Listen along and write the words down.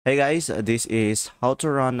Hey guys, this is how to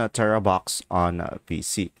run a Terabox on a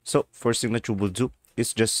PC. So first thing that you will do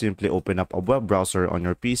is just simply open up a web browser on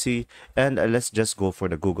your PC and let's just go for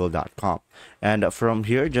the google.com. And from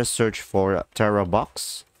here, just search for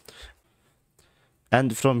Terabox.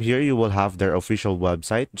 And from here, you will have their official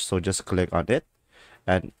website. So just click on it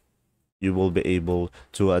and you will be able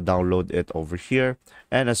to download it over here.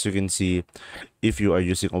 And as you can see, if you are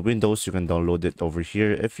using a Windows, you can download it over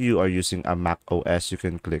here. If you are using a Mac OS, you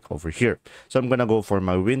can click over here. So I'm gonna go for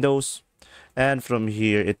my Windows, and from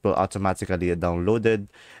here it will automatically download it,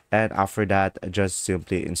 and after that just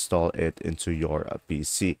simply install it into your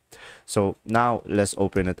PC. So now let's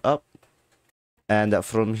open it up, and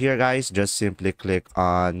from here guys, just simply click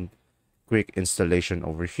on quick installation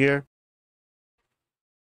over here.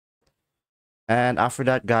 And after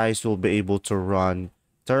that, guys, you'll be able to run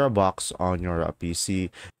Terabox on your PC.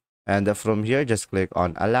 And from here, just click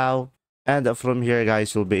on allow. And from here,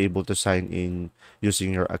 guys, you'll be able to sign in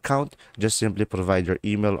using your account. Just simply provide your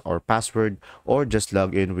email or password, or just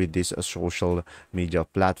log in with these social media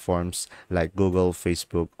platforms like Google,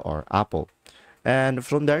 Facebook, or Apple. And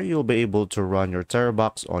from there, you'll be able to run your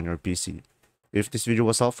Terabox on your PC. If this video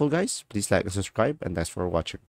was helpful, guys, please like and subscribe, and thanks for watching.